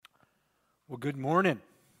Well, good morning.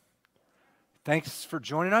 Thanks for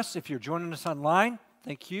joining us. If you're joining us online,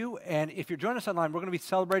 thank you. And if you're joining us online, we're going to be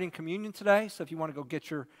celebrating communion today. So if you want to go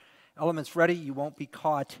get your elements ready, you won't be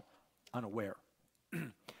caught unaware. So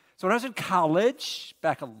when I was in college,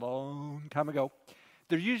 back a long time ago,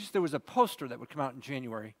 there was a poster that would come out in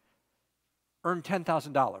January, earn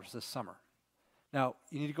 $10,000 this summer. Now,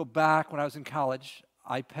 you need to go back. When I was in college,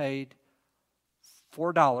 I paid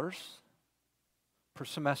 $4 per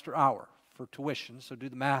semester hour for tuition, so do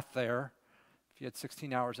the math there. If you had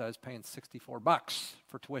 16 hours, I was paying $64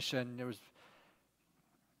 for tuition. There was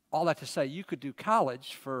all that to say, you could do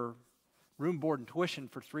college for room, board, and tuition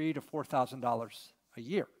for $3,000 to $4,000 a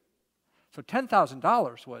year. So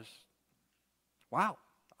 $10,000 was, wow,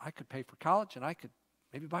 I could pay for college and I could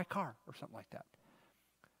maybe buy a car or something like that.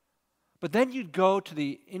 But then you'd go to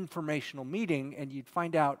the informational meeting and you'd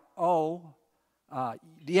find out,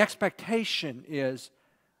 the expectation is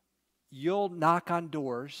you'll knock on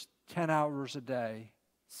doors 10 hours a day,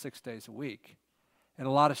 6 days a week. And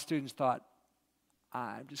a lot of students thought,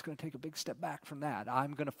 I'm just going to take a big step back from that.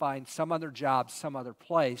 I'm going to find some other job, some other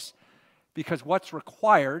place, because what's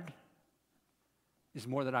required is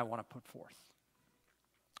more than I want to put forth.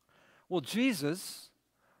 Well, Jesus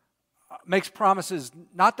makes promises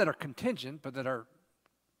not that are contingent, but that are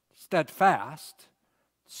steadfast,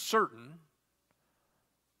 certain.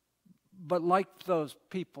 But like those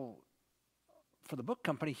people for the book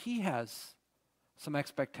company, he has some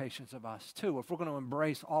expectations of us too. If we're going to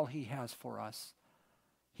embrace all he has for us,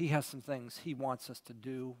 he has some things he wants us to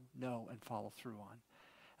do, know, and follow through on.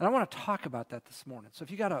 And I want to talk about that this morning. So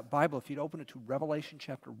if you got a Bible, if you'd open it to Revelation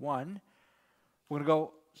chapter 1, we're going to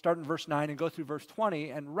go start in verse 9 and go through verse 20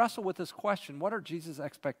 and wrestle with this question: what are Jesus'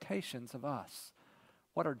 expectations of us?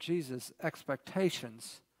 What are Jesus'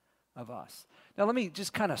 expectations of us? Now let me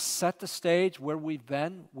just kind of set the stage where we've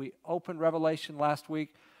been. We opened Revelation last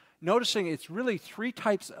week, noticing it's really three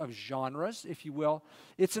types of genres, if you will.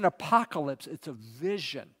 It's an apocalypse, it's a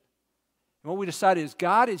vision. And what we decided is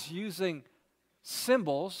God is using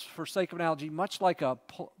symbols, for sake of analogy, much like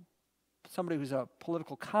somebody who's a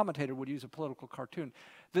political commentator would use a political cartoon.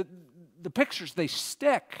 The pictures, they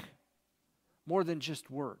stick more than just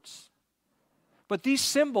words. But these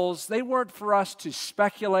symbols, they weren't for us to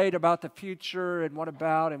speculate about the future and what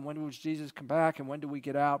about and when does Jesus come back and when do we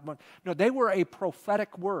get out. No, they were a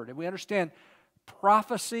prophetic word. And we understand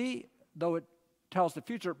prophecy, though it tells the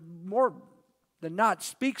future, more than not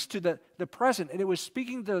speaks to the present. And it was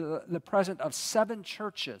speaking to the present of 7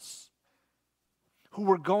 churches who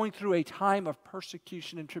were going through a time of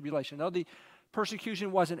persecution and tribulation. Though the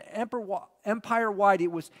persecution wasn't empire-wide,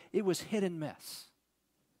 it was hit and miss.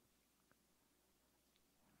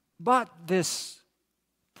 But this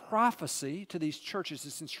prophecy to these churches,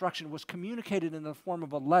 this instruction, was communicated in the form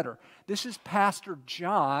of a letter. This is Pastor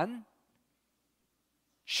John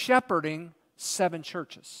shepherding 7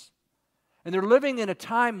 churches. And they're living in a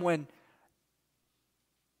time when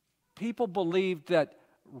people believed that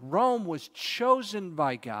Rome was chosen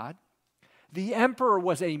by God. The emperor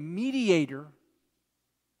was a mediator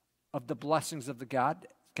of the blessings of the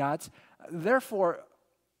gods. Therefore,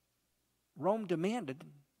 Rome demanded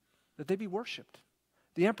that they be worshipped.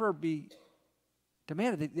 The emperor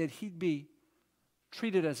demanded that he'd be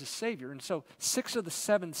treated as a savior. And so 6 of the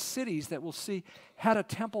 7 cities that we'll see had a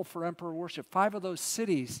temple for emperor worship. 5 of those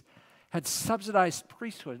cities had subsidized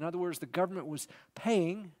priesthood. In other words, the government was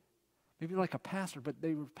paying, maybe like a pastor, but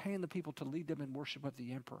they were paying the people to lead them in worship of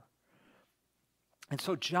the emperor. And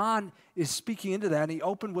so John is speaking into that, and he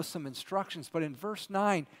opened with some instructions. But in verse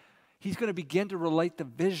 9, he's going to begin to relate the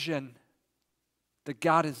vision that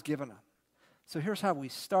God has given him. So here's how we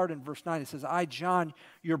start in verse 9. It says, I, John,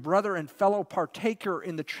 your brother and fellow partaker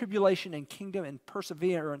in the tribulation and kingdom and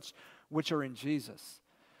perseverance which are in Jesus.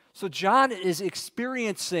 So John is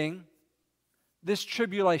experiencing this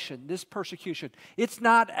tribulation, this persecution. It's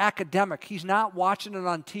not academic. He's not watching it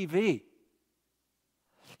on TV.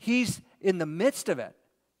 He's in the midst of it.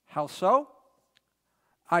 How so?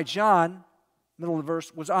 I, John, middle of the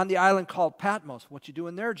verse, was on the island called Patmos. What you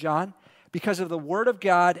doing there, John? Because of the word of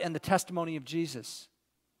God and the testimony of Jesus.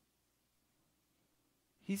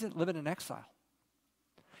 He's living in exile.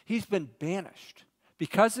 He's been banished.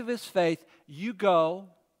 Because of his faith, you go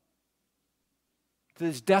to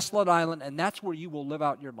this desolate island, and that's where you will live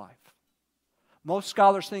out your life. Most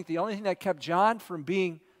scholars think the only thing that kept John from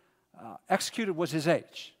being executed was his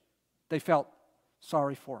age. They felt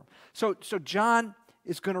sorry for him. So John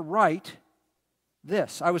is going to write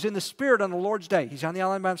this: I was in the Spirit on the Lord's day. He's on the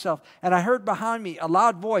island by himself. And I heard behind me a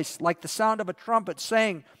loud voice like the sound of a trumpet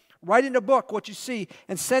saying, write in a book what you see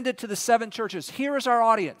and send it to the 7 churches. Here is our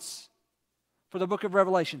audience. for the book of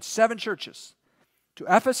Revelation. 7 churches. To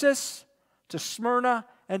Ephesus, to Smyrna,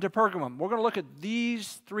 and to Pergamum. We're going to look at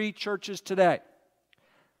these 3 churches today.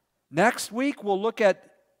 Next week, we'll look at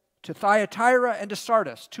to Thyatira and to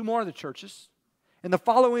Sardis, 2 more of the churches. And the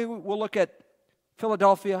following week, we'll look at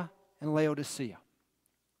Philadelphia and Laodicea.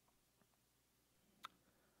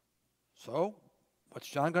 So, what's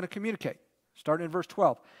John going to communicate? Starting in verse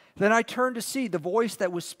 12. Then I turned to see the voice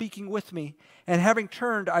that was speaking with me, and having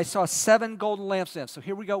turned, I saw 7 golden lampstands. So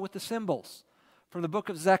here we go with the symbols. From the book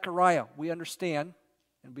of Zechariah, we understand,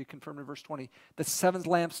 and we confirmed in verse 20, that 7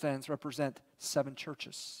 lampstands represent 7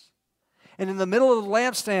 churches. And in the middle of the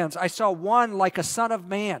lampstands, I saw one like a son of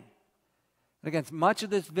man. And again, much of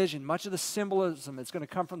this vision, much of the symbolism is going to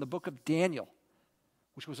come from the book of Daniel,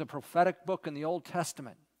 which was a prophetic book in the Old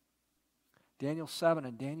Testament. Daniel 7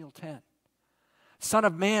 and Daniel 10. Son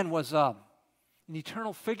of Man was an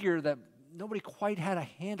eternal figure that nobody quite had a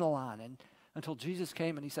handle on until Jesus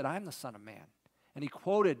came and he said, I'm the Son of Man. And he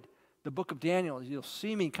quoted the book of Daniel, you'll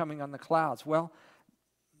see me coming on the clouds. Well,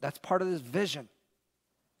 that's part of this vision.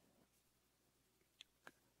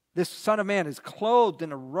 This Son of Man is clothed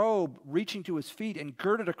in a robe reaching to his feet and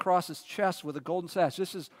girded across his chest with a golden sash.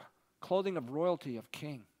 This is clothing of royalty, of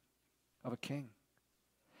a king.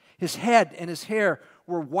 His head and his hair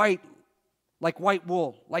were white, like white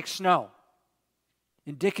wool, like snow,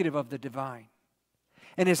 indicative of the divine.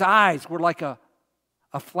 And his eyes were like a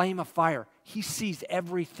flame of fire. He sees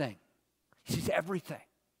everything. He sees everything.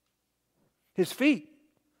 His feet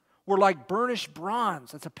were like burnished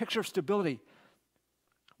bronze. That's a picture of stability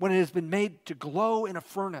when it has been made to glow in a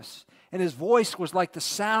furnace. And his voice was like the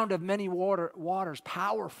sound of many waters,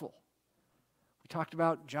 powerful. We talked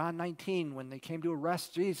about John 19 when they came to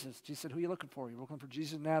arrest Jesus. Jesus said, who are you looking for? You're looking for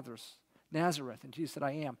Jesus of Nazareth. And Jesus said,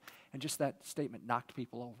 I am. And just that statement knocked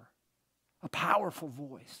people over. A powerful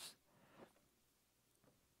voice.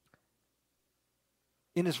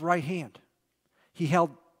 In his right hand, he held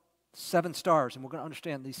 7 stars. And we're going to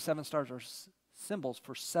understand these 7 stars are symbols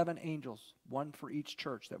for 7 angels, one for each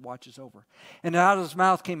church that watches over. And out of his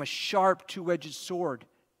mouth came a sharp 2-edged sword.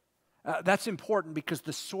 That's important because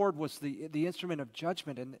the sword was the instrument of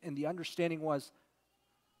judgment. And the understanding was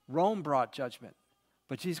Rome brought judgment.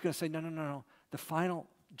 But Jesus is going to say, no. The final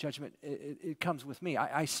judgment, it comes with me.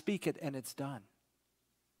 I speak it and it's done.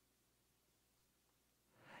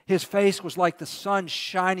 His face was like the sun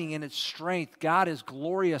shining in its strength. God is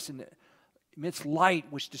glorious in amidst light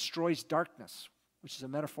which destroys darkness, which is a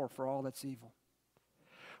metaphor for all that's evil.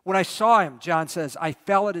 When I saw him, John says, I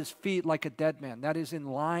fell at his feet like a dead man. That is in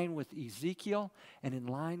line with Ezekiel and in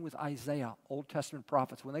line with Isaiah, Old Testament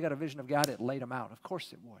prophets. When they got a vision of God, it laid them out. Of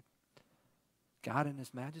course it would. God in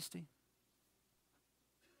his majesty.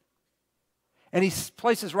 And he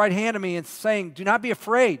placed his right hand on me and saying, do not be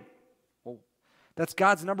afraid. Well, that's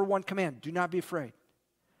God's number 1 command. Do not be afraid.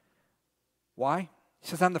 Why? He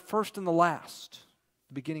says, I'm the first and the last,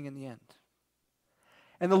 the beginning and the end.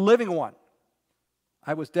 And the living one.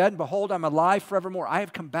 I was dead, and behold, I'm alive forevermore. I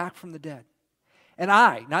have come back from the dead. And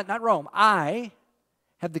I, not Rome, I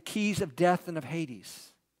have the keys of death and of Hades.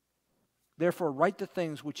 Therefore, write the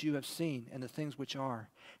things which you have seen, and the things which are,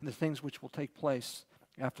 and the things which will take place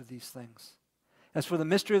after these things. As for the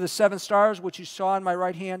mystery of the 7 stars, which you saw in my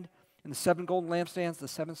right hand, and the 7 golden lampstands, the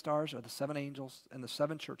 7 stars are the 7 angels, and the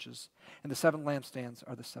 7 churches, and the 7 lampstands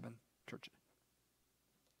are the 7 churches.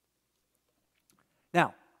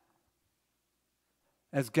 Now,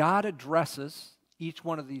 as God addresses each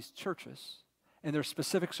one of these churches and their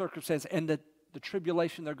specific circumstances and the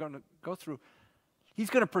tribulation they're going to go through, he's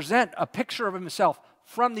going to present a picture of himself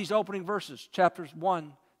from these opening verses, chapters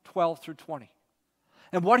 1, 12 through 20.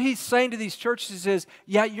 And what he's saying to these churches is,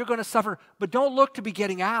 yeah, you're going to suffer, but don't look to be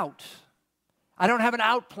getting out. I don't have an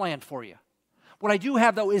out plan for you. What I do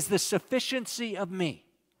have, though, is the sufficiency of me.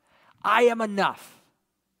 I am enough.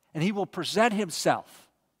 And he will present himself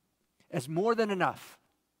as more than enough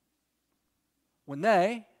when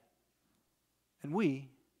they and we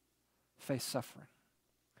face suffering.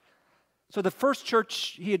 So the first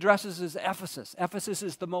church he addresses is Ephesus. Ephesus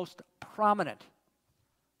is the most prominent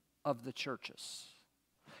of the churches.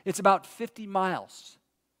 It's about 50 miles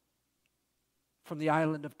from the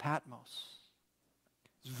island of Patmos.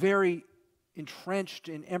 It's very entrenched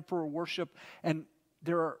in emperor worship, and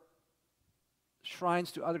there are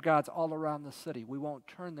shrines to other gods all around the city. We won't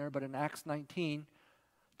turn there, but in Acts 19,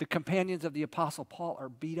 the companions of the Apostle Paul are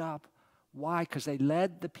beat up. Why? Because they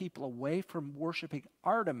led the people away from worshiping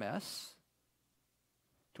Artemis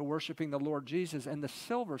to worshiping the Lord Jesus, and the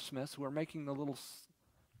silversmiths who are making the little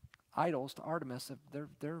idols to Artemis,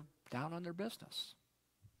 they're down on their business.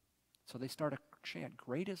 So they start a chant,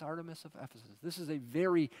 great is Artemis of Ephesus. This is a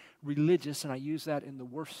very religious, and I use that in the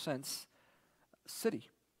worst sense, city.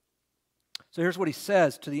 So here's what he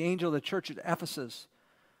says to the angel of the church at Ephesus,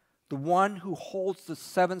 the one who holds the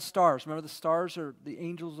 7 stars. Remember, the stars are the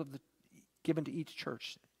angels given to each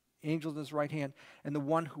church. Angel in his right hand, and the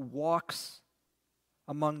one who walks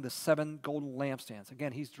among the 7 golden lampstands.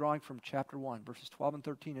 Again, he's drawing from chapter 1, verses 12 and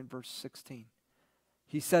 13 and verse 16.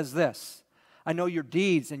 He says this, I know your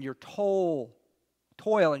deeds and your toil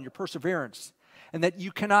and your perseverance, and that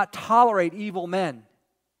you cannot tolerate evil men.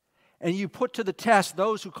 And you put to the test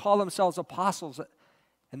those who call themselves apostles,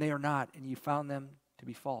 and they are not, and you found them to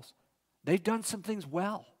be false. They've done some things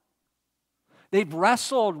well. They've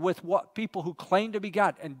wrestled with what people who claim to be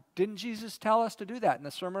God. And didn't Jesus tell us to do that in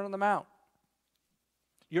the Sermon on the Mount?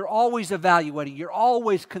 You're always evaluating. You're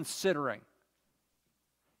always considering.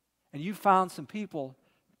 And you found some people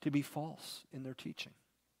to be false in their teaching.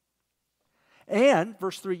 And,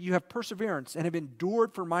 verse 3, you have perseverance and have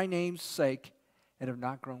endured for my name's sake and have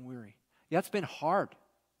not grown weary. Yeah, it's been hard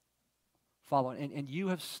following. And you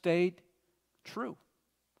have stayed true.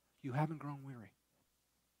 You haven't grown weary.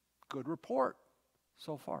 Good report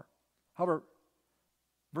so far. However,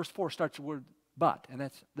 verse 4 starts the word but, and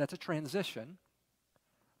that's a transition.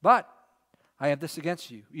 But I have this against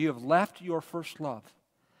you. You have left your first love.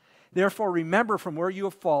 Therefore, remember from where you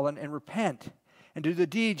have fallen and repent and do the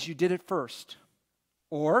deeds you did at first.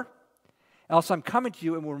 Or else I'm coming to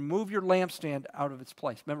you and will remove your lampstand out of its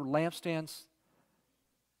place. Remember, lampstands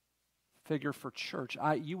figure for church.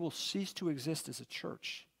 You will cease to exist as a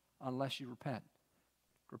church unless you repent.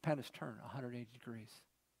 Repent is turn 180 degrees.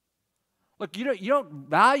 Look, you don't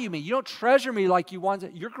value me. You don't treasure me like you once.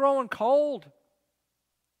 You're growing cold.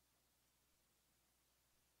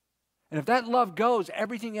 And if that love goes,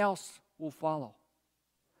 everything else will follow.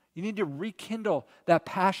 You need to rekindle that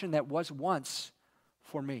passion that was once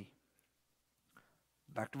for me.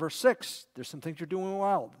 Back to verse 6. There's some things you're doing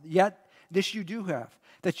well. Yet, this you do have,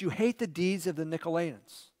 that you hate the deeds of the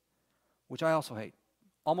Nicolaitans, which I also hate.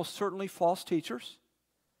 Almost certainly false teachers.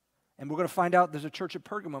 And we're going to find out there's a church at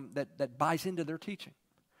Pergamum that buys into their teaching.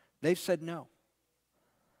 They've said no.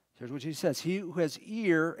 Here's what he says. He who has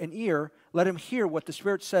an ear, let him hear what the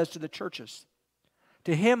Spirit says to the churches.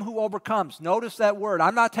 To him who overcomes. Notice that word.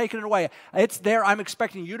 I'm not taking it away. It's there. I'm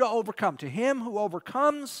expecting you to overcome. To him who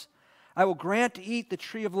overcomes, I will grant to eat the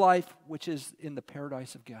tree of life, which is in the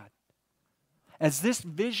paradise of God. As this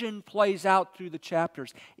vision plays out through the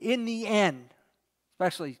chapters, in the end,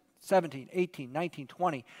 especially 17, 18, 19,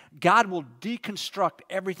 20, God will deconstruct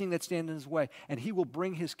everything that stands in his way, and he will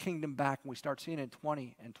bring his kingdom back. And we start seeing it in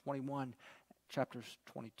 20 and 21, chapters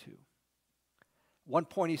 22. One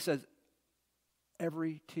point he says,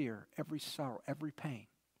 every tear, every sorrow, every pain,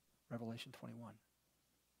 Revelation 21,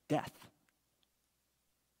 death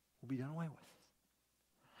will be done away with.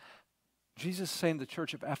 Jesus is saying to the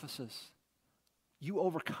church of Ephesus, you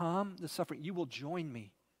overcome the suffering, you will join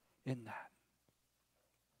me in that.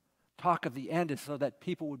 Talk of the end is so that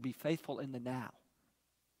people would be faithful in the now.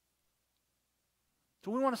 So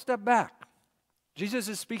we want to step back. Jesus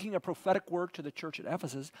is speaking a prophetic word to the church at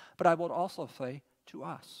Ephesus, but I would also say to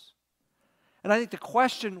us. And I think the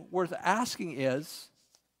question worth asking is,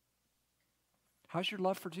 how's your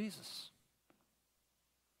love for Jesus?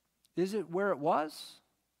 Is it where it was,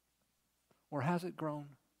 or has it grown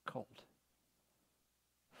cold?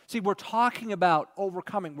 See, we're talking about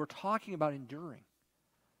overcoming. We're talking about enduring.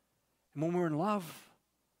 And when we're in love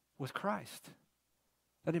with Christ,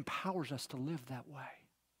 that empowers us to live that way.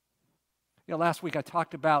 You know, last week I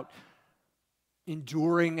talked about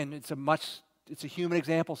enduring, and it's a human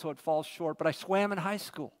example, so it falls short, but I swam in high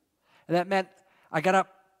school. And that meant I got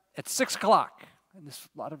up at 6 o'clock. And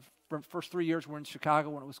a lot of first 3 years were in Chicago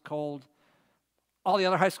when it was cold. All the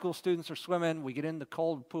other high school students are swimming. We get in the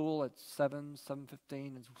cold pool at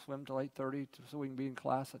 7:15, and swim till 8:30 so we can be in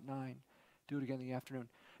class at 9. Do it again in the afternoon.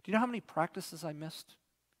 Do you know how many practices I missed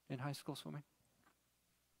in high school swimming?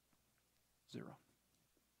 0.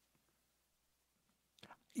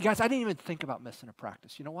 You guys, I didn't even think about missing a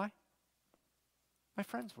practice. You know why? My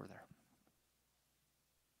friends were there.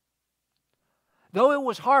 Though it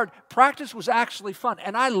was hard, practice was actually fun.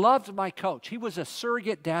 And I loved my coach. He was a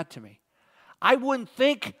surrogate dad to me. I wouldn't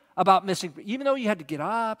think about missing, even though you had to get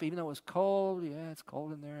up, even though it was cold. Yeah, it's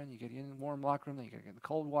cold in there, and you get in the warm locker room, then you got to get in the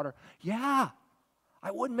cold water. Yeah,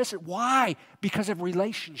 I wouldn't miss it. Why? Because of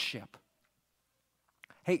relationship.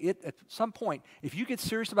 Hey, at some point, if you get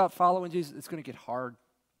serious about following Jesus, it's going to get hard.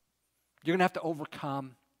 You're going to have to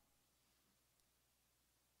overcome.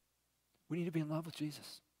 We need to be in love with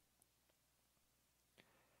Jesus.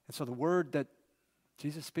 And so the word that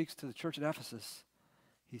Jesus speaks to the church at Ephesus.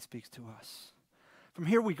 He speaks to us. From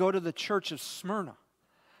here we go to the church of Smyrna.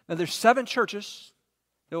 Now there's 7 churches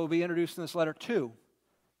that will be introduced in this letter. 2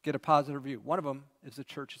 get a positive review. One of them is the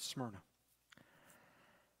church at Smyrna.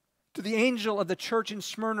 To the angel of the church in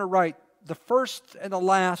Smyrna write, the first and the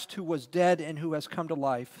last who was dead and who has come to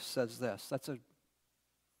life says this. That's a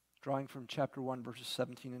drawing from chapter 1, verses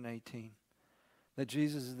 17 and 18. That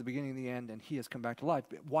Jesus is the beginning and the end, and he has come back to life.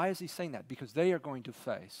 Why is he saying that? Because they are going to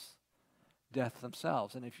face death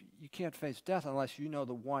themselves. And if you can't face death unless you know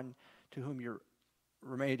the one to whom you're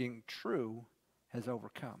remaining true has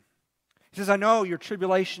overcome. He says, I know your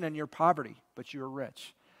tribulation and your poverty, but you are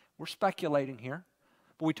rich. We're speculating here.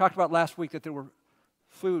 But we talked about last week that there were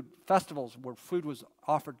food festivals where food was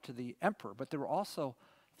offered to the emperor, but there were also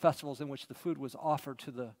festivals in which the food was offered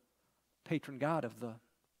to the patron god of the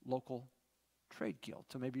local trade guild.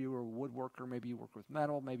 So maybe you were a woodworker, maybe you work with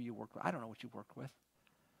metal, maybe you work with, I don't know what you work with.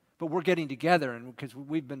 But we're getting together, and because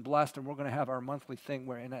we've been blessed, and we're going to have our monthly thing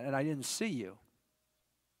where, and I didn't see you.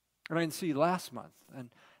 And I didn't see you last month. And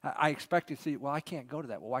I expect to see, well, I can't go to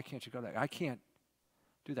that. Well, why can't you go to that? I can't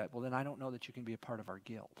do that. Well, then I don't know that you can be a part of our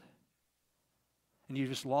guild. And you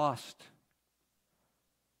just lost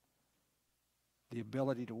the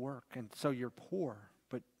ability to work. And so you're poor,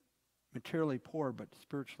 but materially poor, but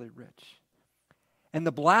spiritually rich. And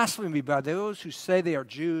the blasphemy by those who say they are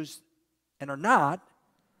Jews and are not,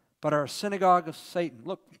 but are a synagogue of Satan.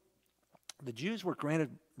 Look, the Jews were granted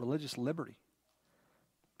religious liberty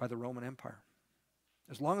by the Roman Empire.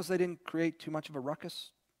 As long as they didn't create too much of a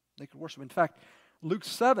ruckus, they could worship. In fact, Luke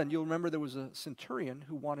 7, you'll remember there was a centurion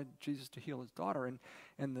who wanted Jesus to heal his daughter,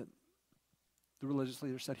 and the religious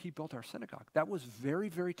leader said, he built our synagogue. That was very,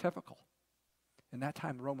 very typical. In that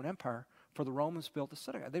time, the Roman Empire, for the Romans built a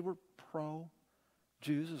synagogue. They were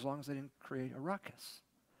pro-Jews as long as they didn't create a ruckus.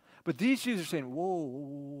 But these Jews are saying,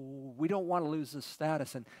 whoa, we don't want to lose this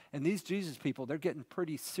status. And these Jesus people, they're getting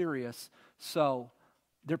pretty serious. So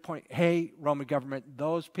they're pointing, hey, Roman government,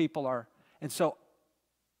 those people are. And so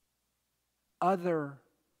other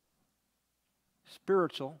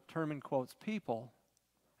spiritual, term in quotes, people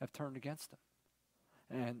have turned against them.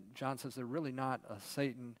 And John says they're really not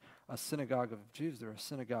a synagogue of Jews. They're a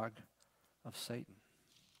synagogue of Satan.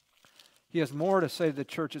 He has more to say to the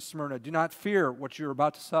church at Smyrna. Do not fear what you're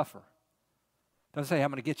about to suffer. Doesn't say,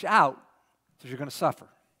 I'm going to get you out, so you're going to suffer.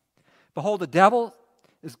 Behold, the devil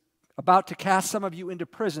is about to cast some of you into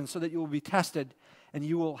prison so that you will be tested, and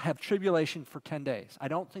you will have tribulation for 10 days. I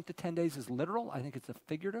don't think the 10 days is literal. I think it's a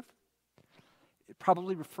figurative. It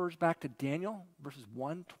probably refers back to Daniel, verses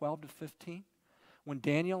 1, 12 to 15, when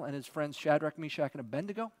Daniel and his friends Shadrach, Meshach, and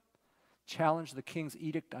Abednego challenged the king's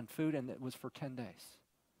edict on food, and it was for 10 days.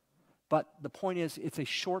 But the point is, it's a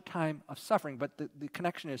short time of suffering. But the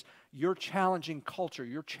connection is, you're challenging culture.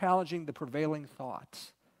 You're challenging the prevailing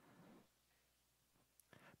thoughts.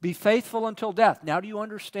 Be faithful until death. Now do you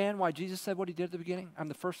understand why Jesus said what he did at the beginning? I'm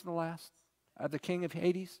the first and the last. I'm the king of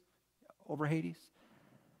Hades, over Hades.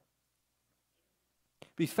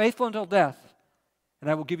 Be faithful until death,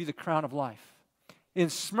 and I will give you the crown of life. In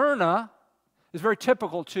Smyrna, it's very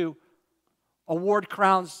typical to award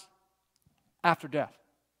crowns after death.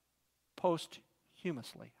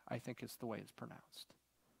 Posthumously, I think is the way it's pronounced.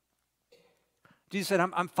 Jesus said,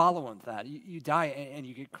 I'm following that. You die and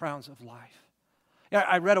you get crowns of life. Yeah,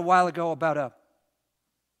 I read a while ago about a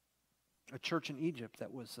church in Egypt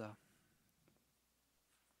that was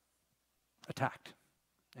attacked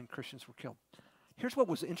and Christians were killed. Here's what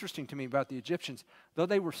was interesting to me about the Egyptians. Though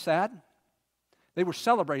they were sad, they were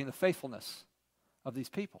celebrating the faithfulness of these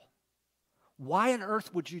people. Why on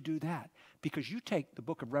earth would you do that? Because you take the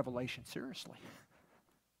book of Revelation seriously.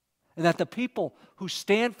 And that the people who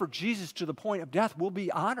stand for Jesus to the point of death will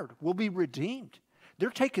be honored, will be redeemed.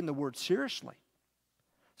 They're taking the word seriously.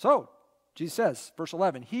 So, Jesus says, verse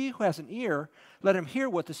 11, he who has an ear, let him hear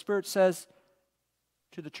what the Spirit says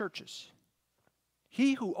to the churches.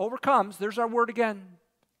 He who overcomes, there's our word again,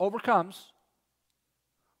 overcomes,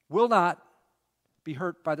 will not be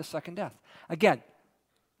hurt by the second death. Again,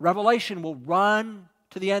 Revelation will run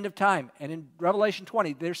to the end of time. And in Revelation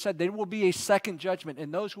 20, there said there will be a second judgment.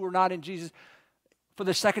 And those who are not in Jesus for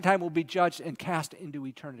the second time will be judged and cast into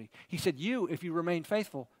eternity. He said, you, if you remain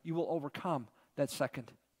faithful, you will overcome that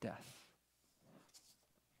second death.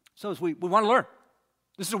 So as we want to learn.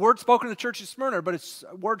 This is a word spoken to the church of Smyrna, but it's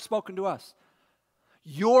a word spoken to us.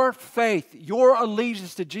 Your faith, your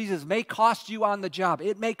allegiance to Jesus may cost you on the job.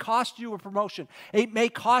 It may cost you a promotion. It may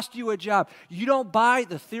cost you a job. You don't buy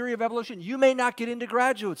the theory of evolution, you may not get into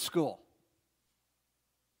graduate school.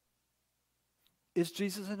 Is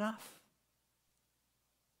Jesus enough?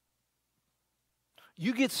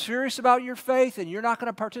 You get serious about your faith and you're not going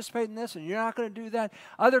to participate in this and you're not going to do that.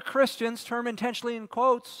 Other Christians, term intentionally in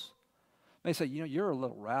quotes, may say, you're a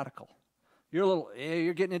little radical.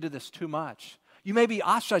 You're getting into this too much. You may be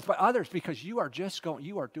ostracized by others because you are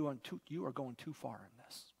going too far in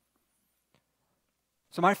this.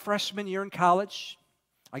 So my freshman year in college,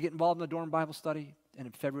 I get involved in the dorm Bible study, and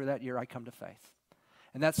in February of that year, I come to faith.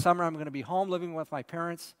 And that summer, I'm going to be home living with my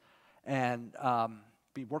parents and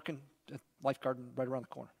be working at Life Garden right around the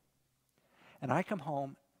corner. And I come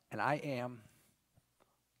home, and I am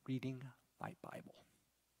reading my Bible.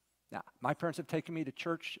 Now, my parents have taken me to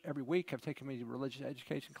church every week, have taken me to religious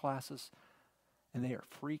education classes, and they are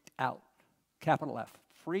freaked out. Capital F,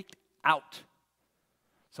 freaked out.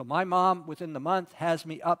 So my mom, within the month, has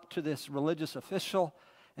me up to this religious official,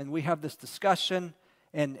 and we have this discussion,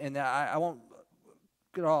 and I won't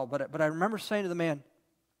get all, but I remember saying to the man,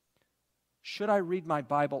 should I read my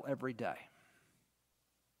Bible every day?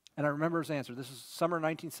 And I remember his answer. This is summer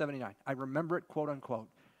 1979. I remember it, quote unquote.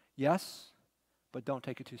 Yes, but don't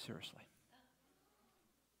take it too seriously.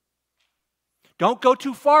 Don't go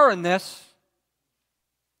too far in this.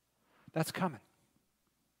 That's coming.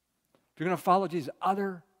 If you're going to follow Jesus,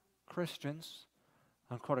 other Christians,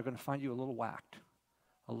 unquote, are going to find you a little whacked,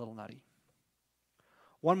 a little nutty.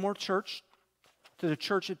 One more church, to the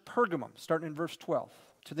church at Pergamum, starting in verse 12.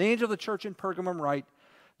 To the angel of the church in Pergamum write,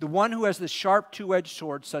 the one who has the sharp two-edged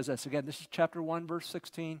sword says this. Again, this is chapter 1, verse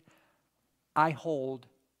 16. I hold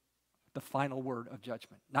the final word of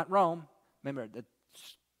judgment. Not Rome. Remember, the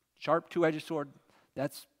sharp two-edged sword,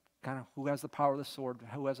 that's kind of who has the power of the sword,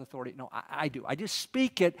 who has authority. No, I do. I just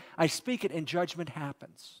speak it. I speak it and judgment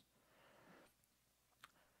happens.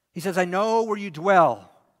 He says, I know where you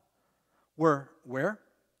dwell. Where?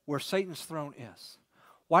 Where Satan's throne is.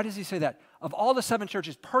 Why does he say that? Of all the 7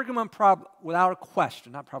 churches, Pergamum, without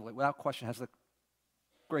question, has the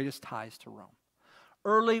greatest ties to Rome.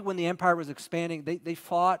 Early, when the empire was expanding, they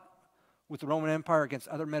fought with the Roman Empire against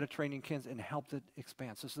other Mediterranean kings and helped it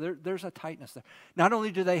expand. So there's a tightness there. Not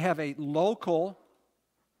only do they have a local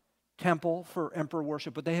temple for emperor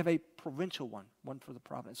worship, but they have a provincial one for the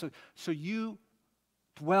province. So you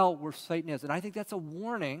dwell where Satan is. And I think that's a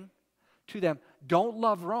warning to them. Don't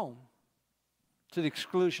love Rome to the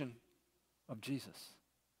exclusion of Jesus.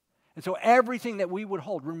 And so everything that we would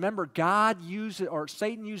hold, remember,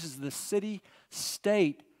 Satan uses the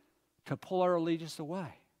city-state to pull our allegiance away.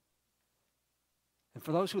 And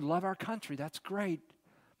for those who love our country, that's great.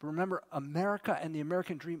 But remember, America and the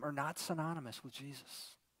American dream are not synonymous with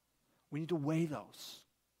Jesus. We need to weigh those.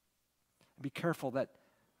 And be careful that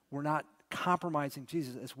we're not compromising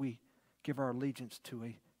Jesus as we give our allegiance to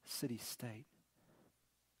a city-state.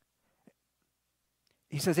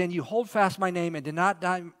 He says, and you hold fast my name and do not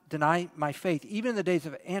deny my faith, even in the days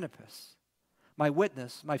of Antipas, my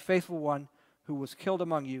witness, my faithful one who was killed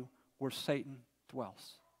among you, where Satan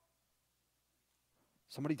dwells.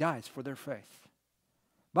 Somebody dies for their faith.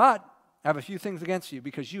 But I have a few things against you,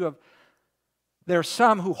 because there are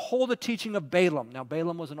some who hold the teaching of Balaam. Now,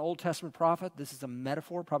 Balaam was an Old Testament prophet. This is a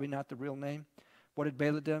metaphor, probably not the real name. What did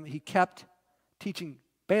Balaam do? He kept teaching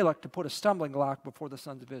Balak to put a stumbling block before the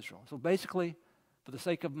sons of Israel. So basically, for the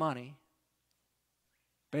sake of money,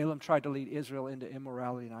 Balaam tried to lead Israel into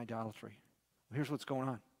immorality and idolatry. Well, here's what's going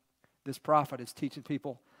on. This prophet is teaching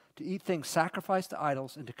people to eat things sacrificed to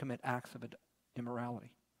idols and to commit acts of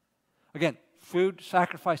immorality. Again, food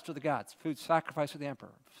sacrificed to the gods, food sacrificed to the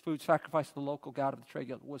emperor, food sacrificed to the local god of the trade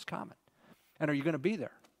guild was common. And are you going to be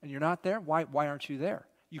there? And you're not there? Why aren't you there?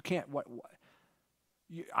 You can't.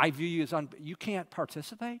 I view you as you can't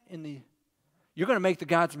participate in the. You're going to make the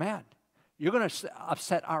gods mad. You're going to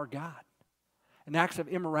upset our God. In acts of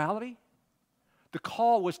immorality, the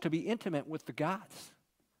call was to be intimate with the gods.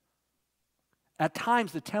 At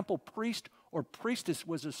times, the temple priest or priestess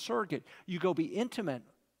was a surrogate. You go be intimate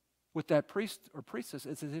with that priest or priestess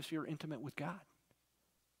as if you're intimate with God.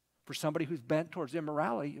 For somebody who's bent towards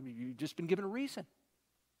immorality, I mean, you've just been given a reason.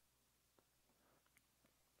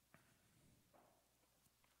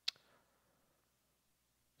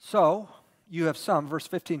 So, you have some, verse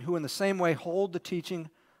 15, who in the same way hold the teaching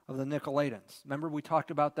of the Nicolaitans. Remember, we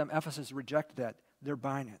talked about them. Ephesus rejected that. They're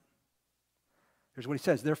buying it. Here's what he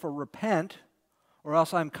says. Therefore, repent, or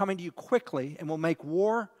else I am coming to you quickly and will make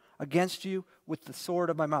war against you with the sword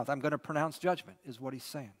of my mouth. I'm going to pronounce judgment, is what he's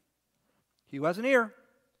saying. He who has an ear,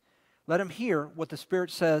 let him hear what the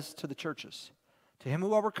Spirit says to the churches. To him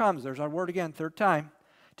who overcomes, there's our word again, third time,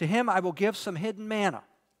 to him I will give some hidden manna.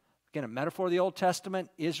 Again, a metaphor of the Old Testament.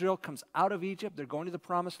 Israel comes out of Egypt. They're going to the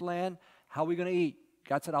promised land. How are we going to eat?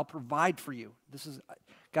 God said, I'll provide for you.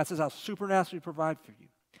 God says, I'll supernaturally provide for you.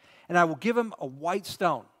 and I will give him a white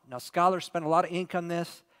stone. Now, scholars spend a lot of ink on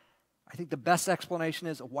this. I think the best explanation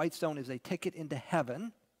is a white stone is a ticket into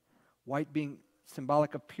heaven, white being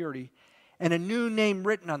symbolic of purity, and a new name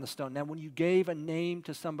written on the stone. Now, when you gave a name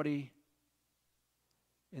to somebody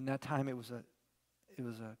in that time, it was a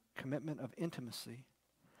commitment of intimacy.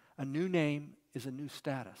 A new name is a new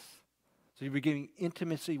status. So you're giving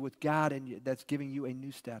intimacy with God, and that's giving you a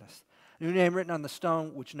new status. A new name written on the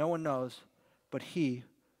stone, which no one knows but he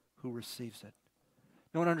who receives it.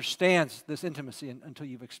 No one understands this intimacy until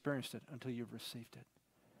you've experienced it, until you've received it.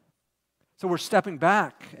 So we're stepping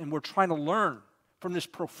back, and we're trying to learn from this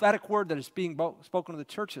prophetic word that is being spoken to the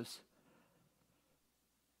churches.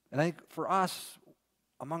 And I think for us,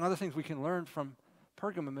 among other things we can learn from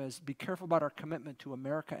Pergamum is be careful about our commitment to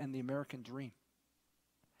America and the American dream.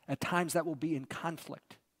 At times that will be in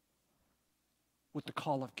conflict with the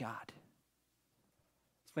call of God.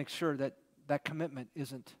 Let's make sure that that commitment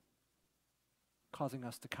isn't causing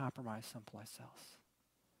us to compromise someplace else.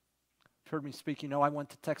 You've heard me speak. You know, I went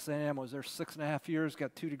to Texas A&M. I was there 6.5 years,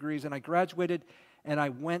 got 2 degrees, and I graduated, and I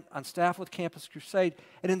went on staff with Campus Crusade.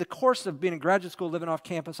 And in the course of being in graduate school, living off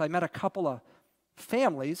campus, I met a couple of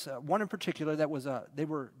families, one in particular that was, they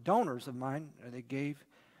were donors of mine. They gave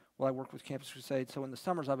while I worked with Campus Crusade. So in the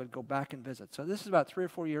summers, I would go back and visit. So this is about 3 or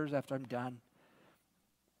 4 years after I'm done.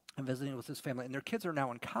 I'm visiting with this family, and their kids are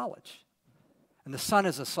now in college. And the son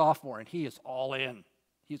is a sophomore, and he is all in.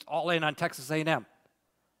 He's all in on Texas A&M.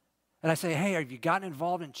 And I say, hey, have you gotten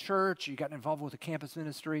involved in church? You gotten involved with the campus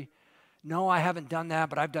ministry? No, I haven't done that,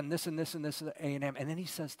 but I've done this and this and this at A&M. And then he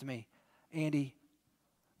says to me, Andy,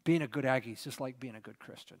 being a good Aggie is just like being a good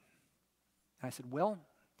Christian. And I said, well,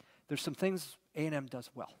 there's some things A&M does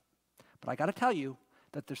well. But I got to tell you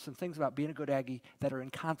that there's some things about being a good Aggie that are in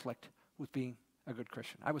conflict with being a good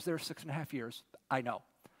Christian. I was there 6.5 years. I know.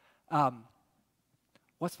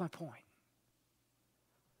 What's my point?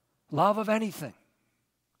 Love of anything,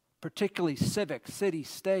 particularly civic, city,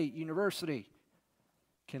 state, university,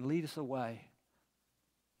 can lead us away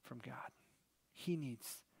from God. He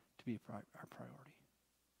needs to be our priority.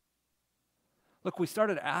 Look, we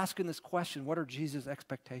started asking this question, what are Jesus'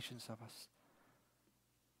 expectations of us?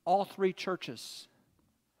 All 3 churches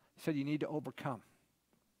said you need to overcome.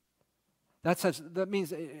 That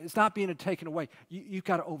means it's not being taken away. You've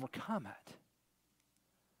got to overcome it.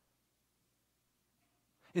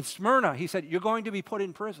 In Smyrna, he said, you're going to be put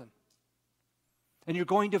in prison. And you're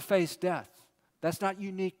going to face death. That's not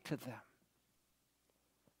unique to them.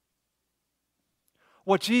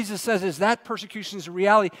 What Jesus says is that persecution is a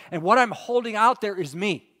reality, and what I'm holding out there is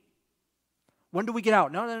me. When do we get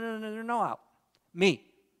out? No out. Me.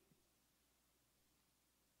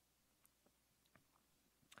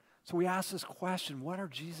 So we ask this question, what are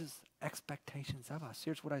Jesus' expectations of us?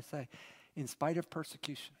 Here's what I say. In spite of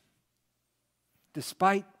persecution,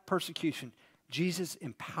 despite persecution, Jesus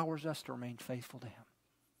empowers us to remain faithful to him.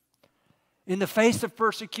 In the face of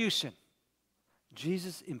persecution,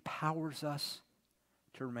 Jesus empowers us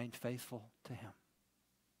to remain faithful to him.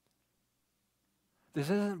 This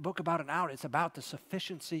isn't a book about an out, it's about the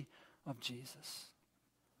sufficiency of Jesus.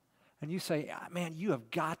 And you say, man, you have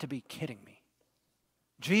got to be kidding me.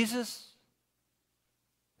 Jesus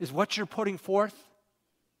is what you're putting forth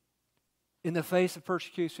in the face of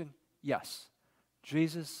persecution? Yes.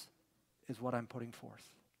 Jesus is what I'm putting forth.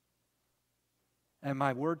 And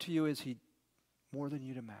my word to you is he more than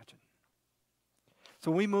you'd imagine.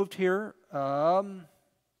 So we moved here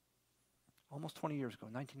almost 20 years ago,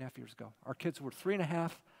 19.5 years ago. Our kids were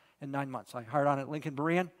 3.5 and 9 months. I hired on at Lincoln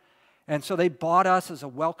Berean. And so they bought us as a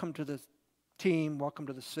welcome to the team, welcome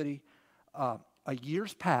to the city, a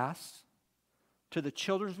year's pass to the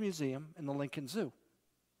Children's Museum and the Lincoln Zoo.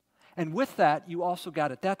 And with that, you also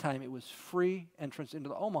got, at that time, it was free entrance into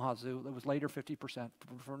the Omaha Zoo. That was later 50%.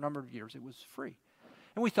 For a number of years, it was free.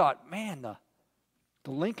 And we thought, man,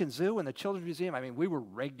 the Lincoln Zoo and the Children's Museum, I mean, we were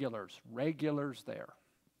regulars there.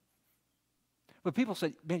 But people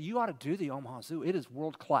said, man, you ought to do the Omaha Zoo. It is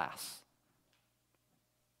world class.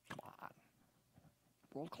 Come on.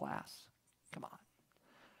 World class. Come on.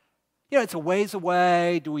 You know, it's a ways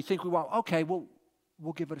away. Do we think we want? Okay, we'll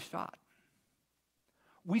give it a shot.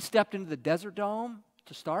 We stepped into the Desert Dome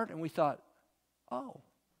to start, and we thought, oh.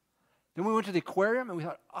 Then we went to the aquarium, and we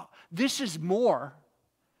thought, oh, this is more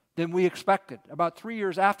than we expected. About 3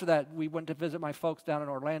 years after that, we went to visit my folks down in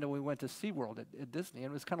Orlando. We went to SeaWorld at Disney,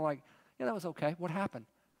 and it was kind of like, yeah, that was okay. What happened?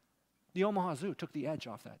 The Omaha Zoo took the edge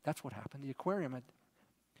off that. That's what happened. The aquarium,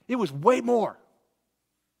 it was way more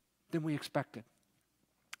than we expected.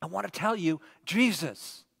 I want to tell you,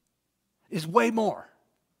 Jesus is way more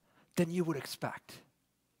than you would expect.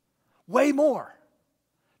 Way more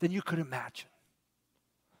than you could imagine.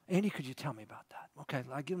 Andy, could you tell me about that? Okay,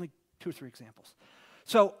 give me 2 or 3 examples.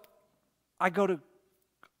 So I go to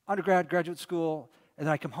undergrad, graduate school, and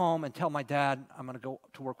then I come home and tell my dad I'm going to go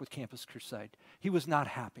to work with Campus Crusade. He was not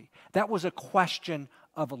happy. That was a question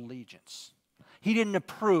of allegiance. He didn't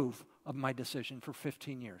approve of my decision for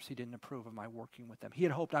 15 years. He didn't approve of my working with them. He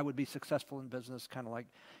had hoped I would be successful in business, kind of like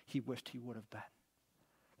he wished he would have been.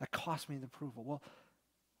 That cost me the approval. Well,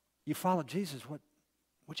 you followed Jesus.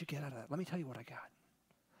 What'd you get out of that? Let me tell you what I got.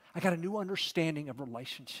 I got a new understanding of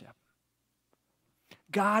relationship.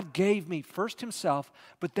 God gave me first himself,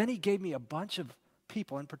 but then he gave me a bunch of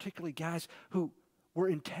people, and particularly guys who were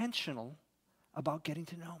intentional about getting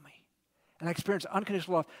to know me. And I experienced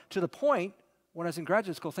unconditional love to the point when I was in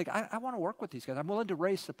graduate school, think, I want to work with these guys. I'm willing to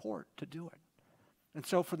raise support to do it. And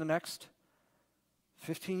so for the next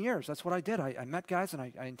 15 years, that's what I did. I met guys and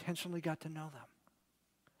I intentionally got to know them.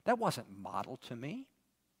 That wasn't modeled to me.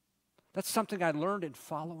 That's something I learned in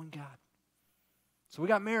following God. So we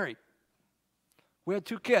got married. We had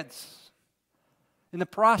 2 kids. In the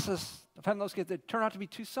process of having those kids, they turned out to be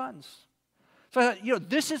 2 sons. So I thought,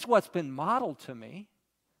 this is what's been modeled to me.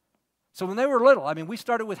 So when they were little, we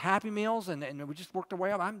started with Happy Meals and we just worked our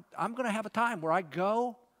way up. I'm going to have a time where I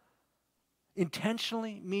go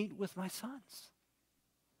intentionally meet with my sons.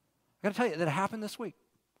 I got to tell you, that happened this week.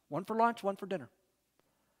 1 for lunch, 1 for dinner.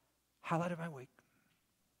 Highlight of my week.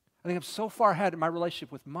 I think I'm so far ahead in my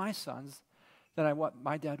relationship with my sons than what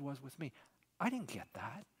my dad was with me. I didn't get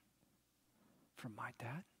that from my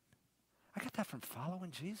dad. I got that from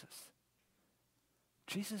following Jesus.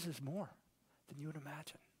 Jesus is more than you would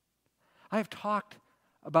imagine. I have talked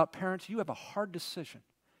about parents, you have a hard decision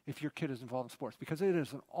if your kid is involved in sports because it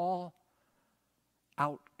is an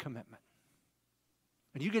all-out commitment.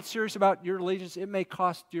 When you get serious about your allegiance, it may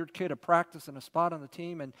cost your kid a practice and a spot on the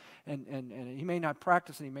team, and he may not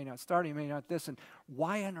practice, and he may not start, and he may not this, and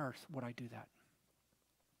why on earth would I do that?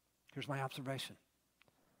 Here's my observation.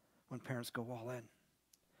 When parents go all in,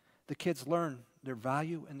 the kids learn their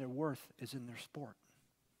value and their worth is in their sport.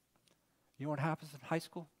 You know what happens in high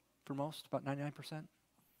school for most, about 99%?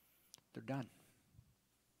 They're done.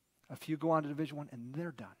 A few go on to Division I, and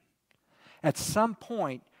they're done. At some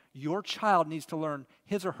point, your child needs to learn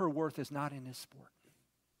his or her worth is not in his sport.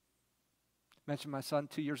 I mentioned my son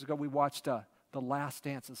 2 years ago. We watched The Last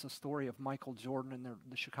Dance. It's a story of Michael Jordan and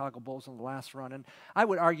the Chicago Bulls in the last run. And I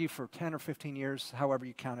would argue for 10 or 15 years, however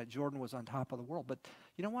you count it, Jordan was on top of the world. But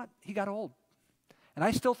you know what? He got old. And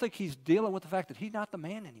I still think he's dealing with the fact that he's not the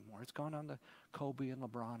man anymore. It's gone on to Kobe and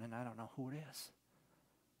LeBron, and I don't know who it is.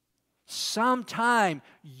 Sometime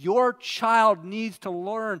your child needs to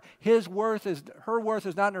learn her worth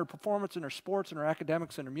is not in her performance, in her sports, in her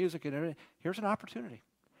academics, in her music, and everything. Here's an opportunity.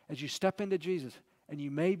 As you step into Jesus, and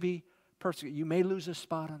you may be persecuted, you may lose a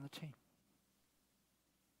spot on the team.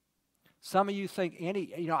 Some of you think,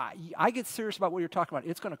 Andy, I get serious about what you're talking about.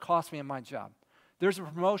 It's going to cost me in my job. There's a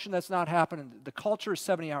promotion that's not happening. The culture is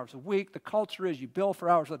 70 hours a week. The culture is you bill for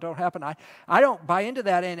hours that don't happen. I don't buy into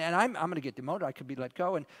that, and I'm going to get demoted. I could be let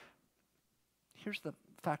go. And here's the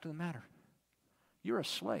fact of the matter. You're a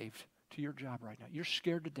slave to your job right now. You're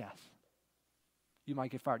scared to death. You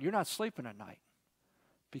might get fired. You're not sleeping at night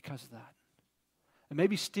because of that. And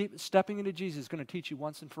maybe stepping into Jesus is going to teach you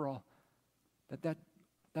once and for all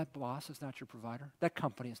that boss is not your provider. That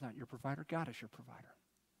company is not your provider. God is your provider.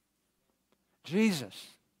 Jesus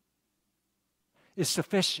is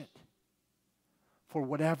sufficient for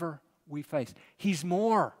whatever we face. He's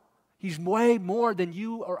more. He's way more than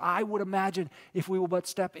you or I would imagine if we will but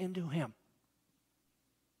step into him.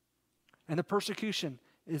 And the persecution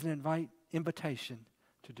is an invitation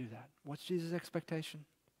to do that. What's Jesus' expectation?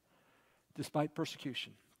 Despite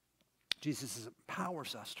persecution, Jesus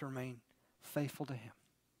empowers us to remain faithful to him.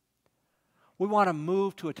 We want to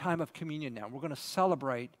move to a time of communion now. We're going to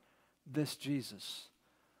celebrate this Jesus.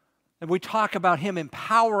 And we talk about him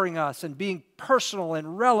empowering us and being personal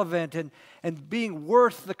and relevant and being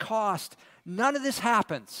worth the cost. None of this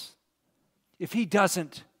happens if he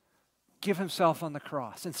doesn't give himself on the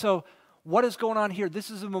cross. And so what is going on here? This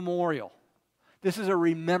is a memorial. This is a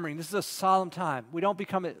remembering. This is a solemn time. We don't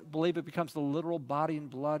believe it becomes the literal body and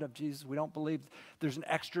blood of Jesus. We don't believe there's an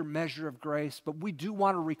extra measure of grace, but we do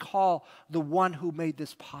want to recall the one who made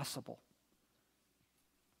this possible.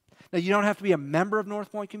 Now, you don't have to be a member of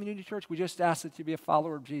North Point Community Church. We just ask that you be a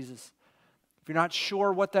follower of Jesus. If you're not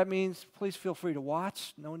sure what that means, please feel free to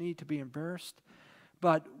watch. No need to be embarrassed.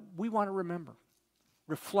 But we want to remember,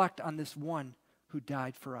 reflect on this one who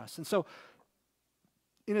died for us. And so,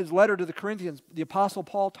 in his letter to the Corinthians, the Apostle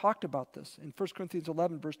Paul talked about this in 1 Corinthians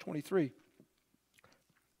 11, verse 23.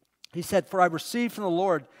 He said, "For I received from the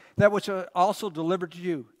Lord that which I also delivered to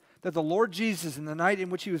you, that the Lord Jesus, in the night in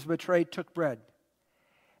which he was betrayed, took bread.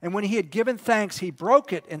 And when he had given thanks, he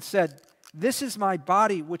broke it and said, 'This is my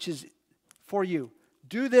body, which is for you.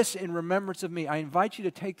 Do this in remembrance of me.' I invite you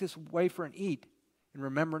to take this wafer and eat in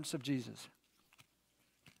remembrance of Jesus."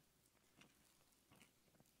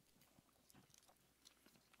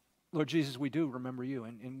 Lord Jesus, we do remember you.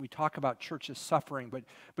 And we talk about churches suffering,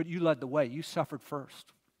 but you led the way. You suffered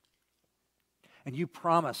first. And you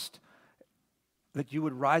promised that you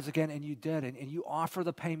would rise again, and you did. And you offer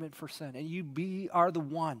the payment for sin. And you are the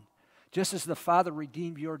one. Just as the Father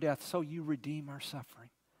redeemed your death, so you redeem our suffering.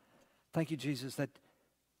 Thank you, Jesus, that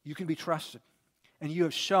you can be trusted. And you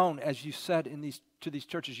have shown, as you said to these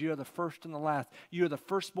churches, you are the first and the last. You are the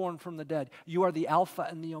firstborn from the dead. You are the Alpha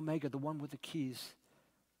and the Omega, the one with the keys.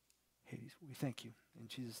 Hades. We thank you. In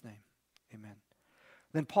Jesus' name, amen.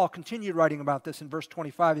 Then Paul continued writing about this in verse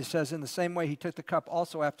 25. He says, "In the same way he took the cup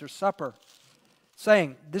also after supper,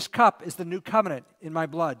 saying, 'This cup is the new covenant in my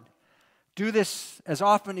blood. Do this as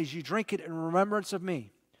often as you drink it in remembrance of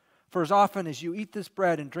me. For as often as you eat this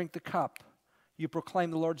bread and drink the cup, you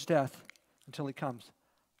proclaim the Lord's death until he comes.'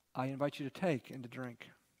 I invite you to take and to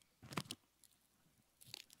drink."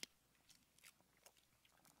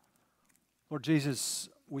 Lord Jesus,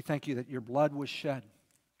 we thank you that your blood was shed,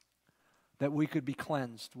 that we could be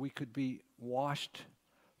cleansed, we could be washed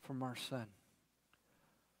from our sin.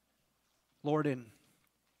 Lord,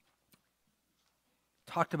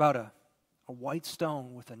 talked about a white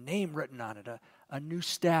stone with a name written on it, a new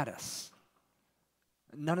status.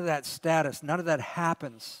 None of that status, none of that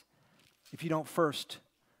happens if you don't first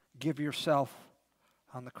give yourself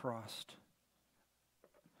on the cross.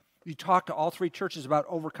 You talk to all three churches about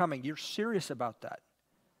overcoming. You're serious about that.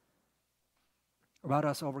 About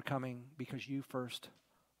us overcoming because you first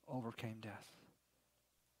overcame death.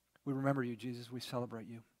 We remember you, Jesus. We celebrate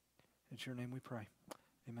you. In your name we pray.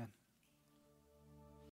 Amen.